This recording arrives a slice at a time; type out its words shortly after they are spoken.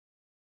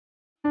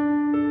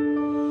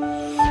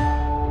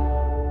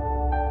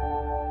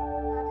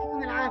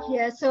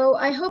Yeah, so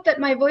I hope that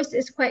my voice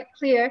is quite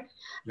clear.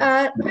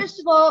 Yes. First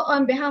of all,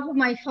 on behalf of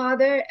my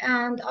father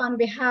and on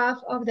behalf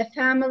of the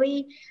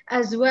family,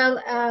 as well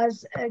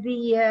as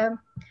the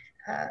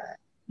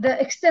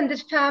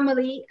extended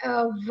family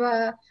of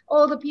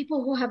all the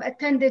people who have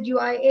attended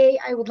UIA,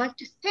 I would like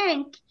to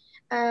thank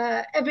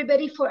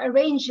everybody for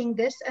arranging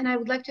this, and I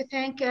would like to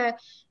thank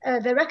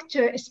the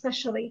rector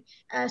especially.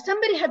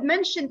 Somebody had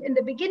mentioned in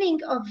the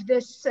beginning of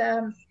this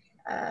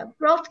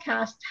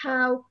broadcast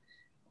how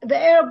the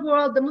Arab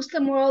world, the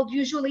Muslim world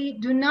usually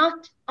do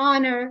not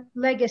honor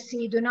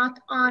legacy, do not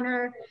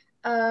honor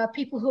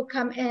people who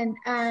come in.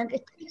 And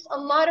it takes a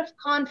lot of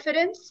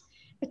confidence.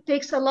 It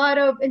takes a lot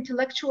of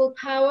intellectual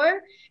power.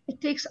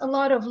 It takes a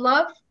lot of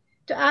love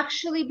to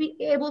actually be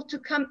able to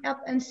come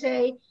up and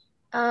say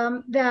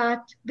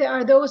that there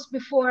are those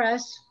before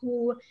us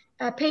who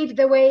paved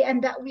the way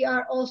and that we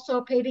are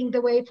also paving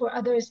the way for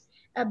others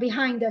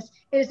behind us.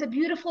 It is a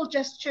beautiful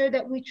gesture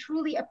that we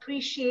truly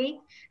appreciate.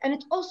 And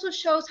it also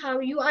shows how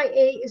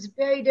UIA is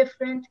very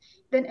different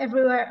than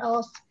everywhere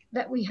else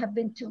that we have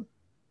been to.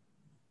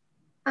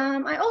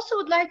 I also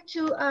would like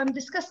to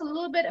discuss a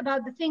little bit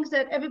about the things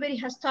that everybody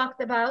has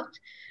talked about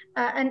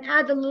and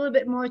add a little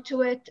bit more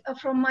to it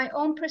from my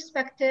own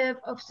perspective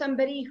of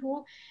somebody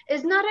who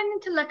is not an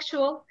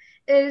intellectual,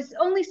 is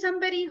only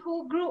somebody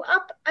who grew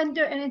up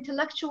under an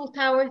intellectual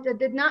tower that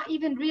did not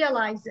even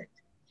realize it.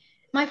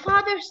 My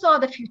father saw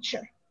the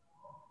future.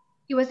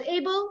 He was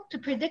able to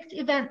predict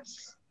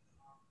events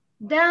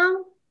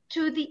down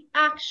to the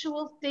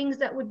actual things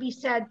that would be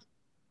said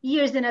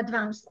years in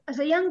advance. As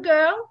a young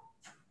girl,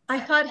 I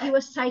thought he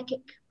was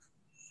psychic.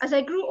 As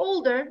I grew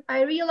older,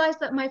 I realized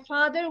that my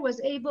father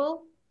was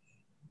able,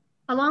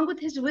 along with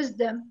his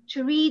wisdom,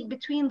 to read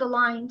between the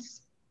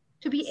lines,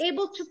 to be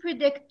able to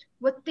predict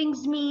what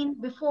things mean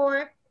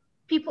before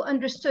people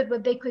understood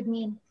what they could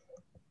mean.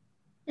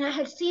 And I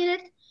had seen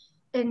it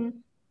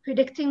in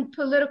predicting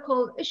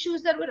political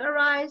issues that would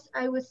arise.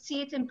 I would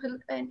see it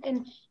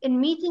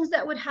in meetings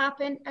that would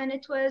happen, and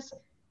it was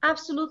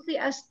absolutely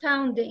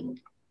astounding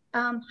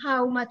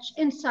how much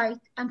insight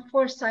and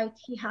foresight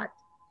he had.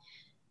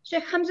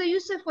 Sheikh Hamza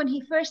Yusuf, when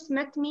he first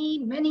met me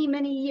many,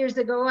 many years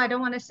ago, I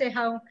don't want to say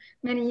how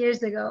many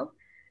years ago,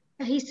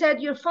 he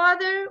said, your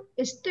father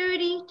is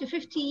 30 to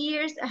 50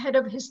 years ahead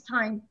of his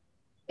time.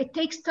 It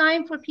takes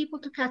time for people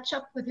to catch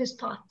up with his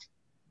thought.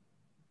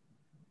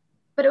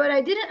 But what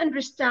I didn't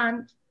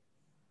understand,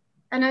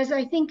 and as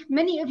I think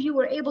many of you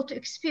were able to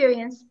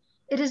experience,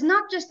 it is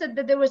not just that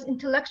there was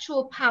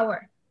intellectual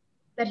power,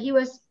 that he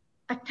was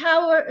a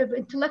tower of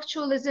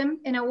intellectualism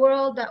in a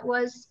world that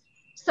was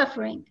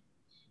suffering,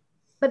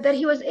 but that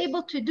he was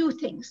able to do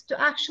things, to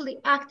actually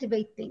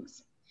activate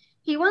things.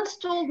 He once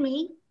told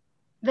me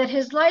that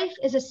his life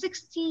is a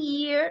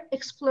 60-year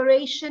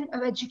exploration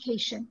of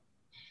education,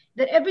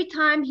 that every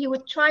time he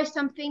would try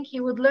something, he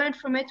would learn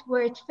from it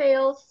where it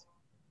fails,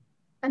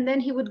 and then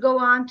he would go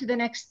on to the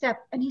next step.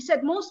 And he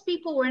said most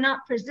people were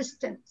not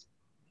persistent.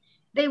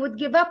 They would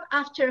give up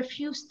after a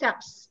few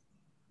steps,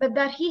 but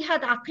that he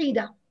had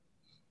aqeedah.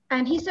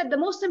 And he said the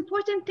most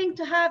important thing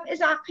to have is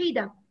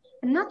aqeedah,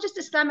 and not just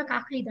Islamic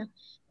aqeedah,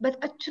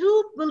 but a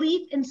true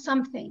belief in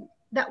something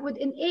that would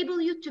enable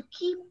you to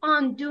keep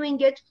on doing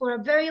it for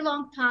a very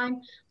long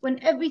time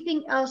when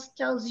everything else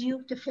tells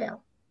you to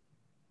fail.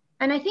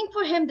 And I think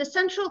for him, the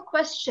central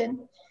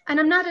question, and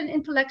I'm not an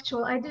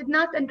intellectual, I did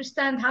not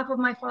understand half of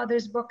my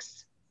father's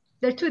books.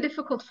 They're too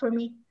difficult for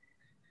me.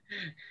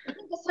 I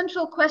think the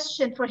central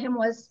question for him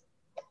was,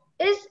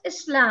 is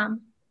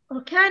Islam,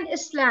 or can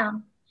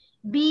Islam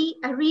be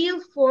a real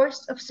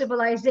force of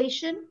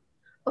civilization,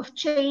 of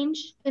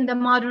change in the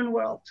modern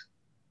world?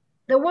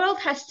 The world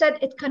has said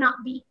it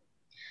cannot be.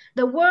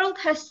 The world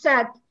has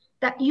said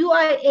that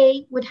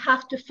UIA would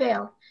have to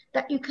fail,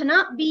 that you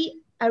cannot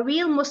be a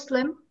real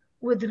Muslim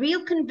with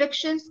real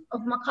convictions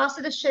of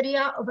maqasid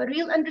al-sharia, of a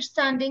real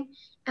understanding,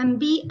 and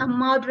be a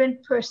modern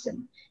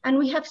person. And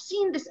we have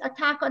seen this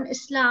attack on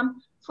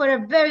Islam for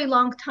a very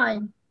long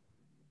time.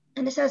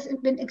 And this has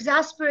been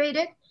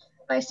exasperated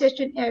by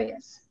certain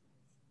areas.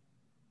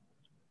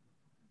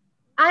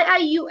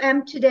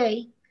 IIUM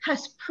today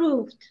has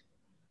proved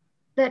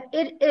that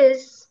it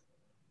is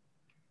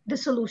the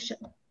solution,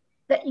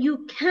 that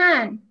you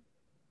can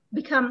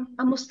become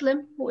a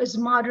Muslim who is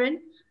modern,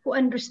 who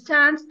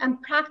understands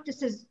and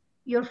practices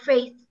your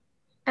faith,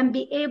 and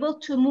be able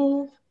to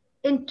move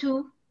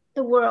into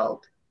the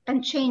world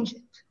and change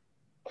it.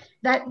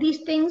 That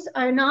these things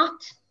are not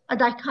a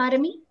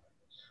dichotomy.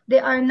 They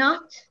are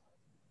not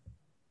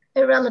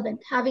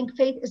irrelevant. Having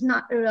faith is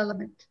not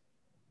irrelevant.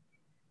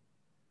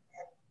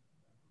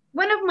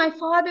 One of my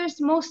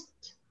father's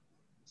most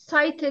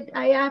cited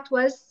ayat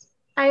was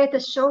ayat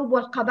al-shawb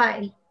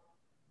wal-qaba'il.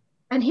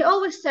 And he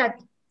always said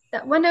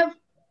that one of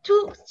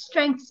two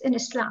strengths in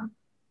Islam,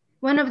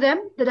 one of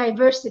them, the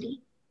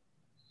diversity,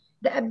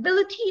 the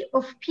ability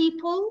of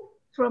people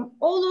from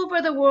all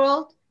over the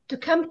world to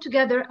come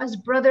together as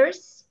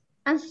brothers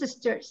and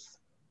sisters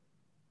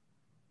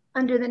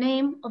under the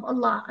name of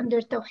Allah,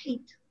 under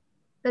Tawheed,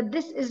 that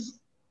this is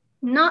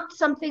not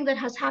something that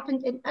has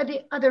happened in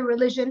other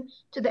religion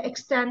to the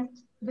extent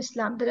of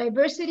Islam. The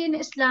diversity in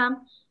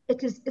Islam,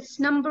 it is its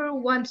number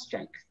one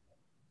strength.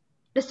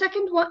 The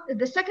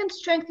second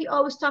strength he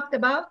always talked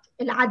about,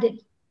 al-adl,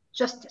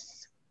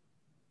 justice.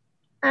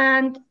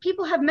 And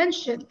people have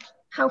mentioned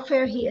how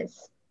fair he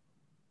is.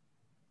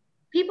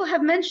 People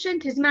have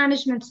mentioned his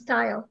management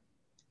style.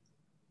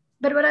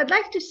 But what I'd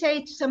like to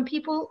say to some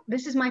people,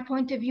 this is my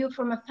point of view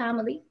from a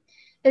family,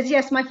 is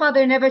yes, my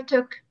father never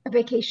took a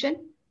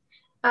vacation.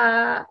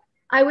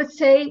 I would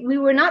say we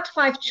were not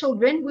 5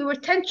 children, we were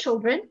 10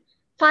 children.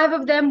 5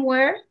 of them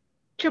were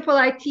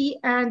IIIT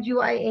and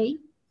UIA.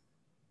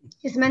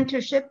 His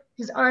mentorship,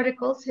 his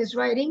articles, his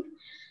writing.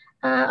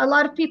 A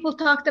lot of people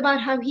talked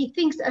about how he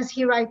thinks as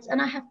he writes,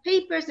 and I have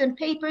papers and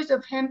papers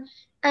of him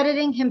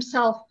editing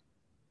himself.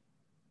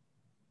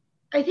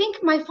 I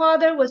think my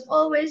father was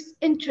always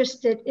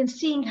interested in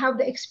seeing how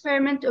the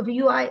experiment of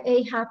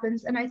UIA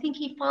happens, and I think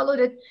he followed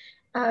it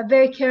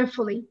very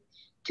carefully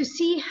to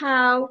see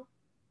how,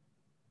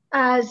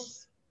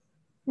 as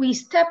we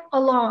step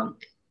along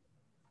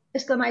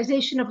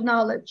Islamization of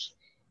knowledge,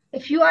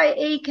 if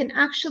UIA can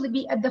actually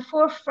be at the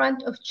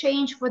forefront of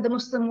change for the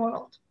Muslim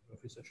world.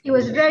 He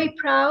was very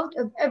proud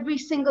of every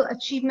single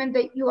achievement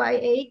that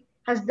UIA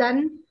has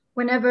done.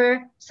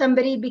 Whenever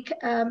somebody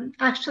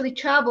actually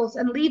travels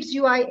and leaves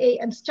UIA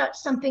and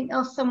starts something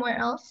else somewhere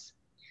else,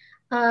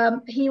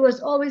 he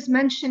was always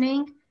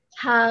mentioning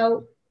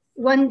how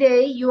one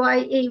day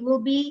UIA will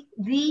be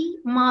the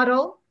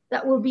model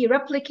that will be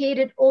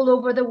replicated all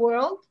over the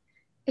world.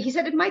 He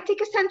said it might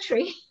take a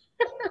century,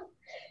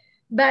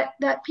 but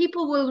that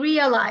people will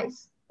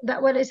realize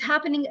that what is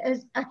happening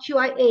at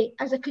UIA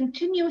as a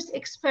continuous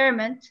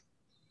experiment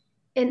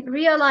in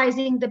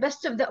realizing the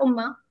best of the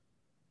Ummah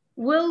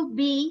will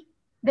be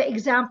the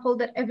example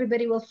that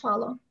everybody will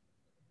follow.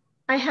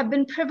 I have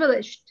been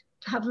privileged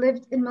to have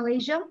lived in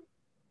Malaysia.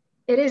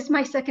 It is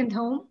my second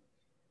home.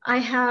 I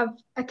have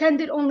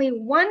attended only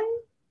 1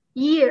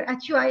 year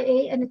at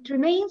UIA, and it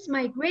remains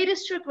my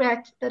greatest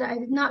regret that I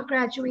did not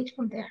graduate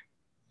from there.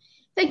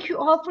 Thank you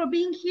all for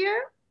being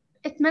here.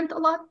 It meant a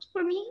lot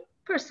for me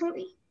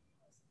personally,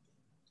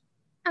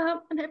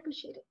 and I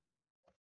appreciate it.